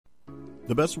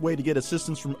The best way to get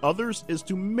assistance from others is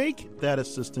to make that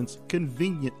assistance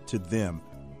convenient to them.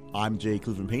 I'm Jay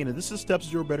Cleveland Payne, and this is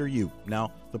Steps Your Better You.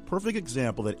 Now, the perfect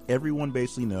example that everyone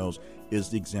basically knows is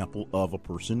the example of a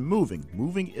person moving.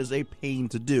 Moving is a pain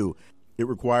to do. It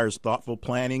requires thoughtful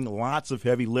planning, lots of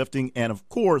heavy lifting, and of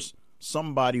course,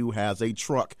 somebody who has a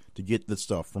truck to get the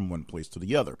stuff from one place to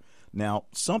the other. Now,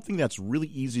 something that's really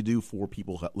easy to do for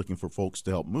people looking for folks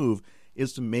to help move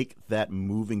is to make that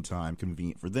moving time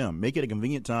convenient for them. Make it a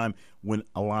convenient time when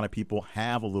a lot of people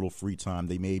have a little free time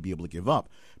they may be able to give up.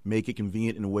 Make it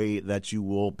convenient in a way that you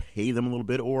will pay them a little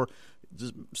bit or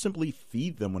just simply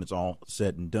feed them when it's all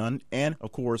said and done. And,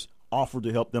 of course, offer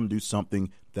to help them do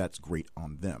something that's great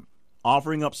on them.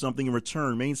 Offering up something in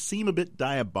return may seem a bit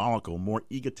diabolical, more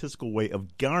egotistical way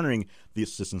of garnering the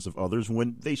assistance of others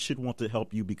when they should want to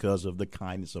help you because of the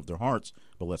kindness of their hearts.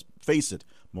 But let's face it,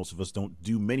 most of us don't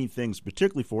do many things,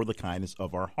 particularly for the kindness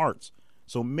of our hearts.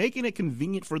 So making it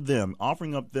convenient for them,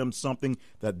 offering up them something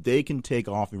that they can take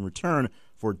off in return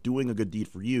for doing a good deed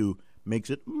for you, makes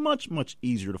it much, much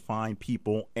easier to find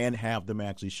people and have them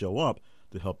actually show up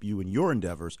to help you in your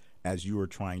endeavors as you are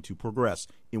trying to progress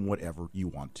in whatever you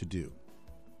want to do.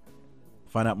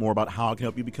 Find out more about how I can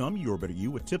help you become your better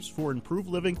you with tips for improved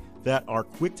living that are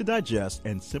quick to digest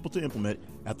and simple to implement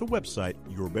at the website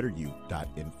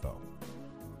yourbetteryou.info.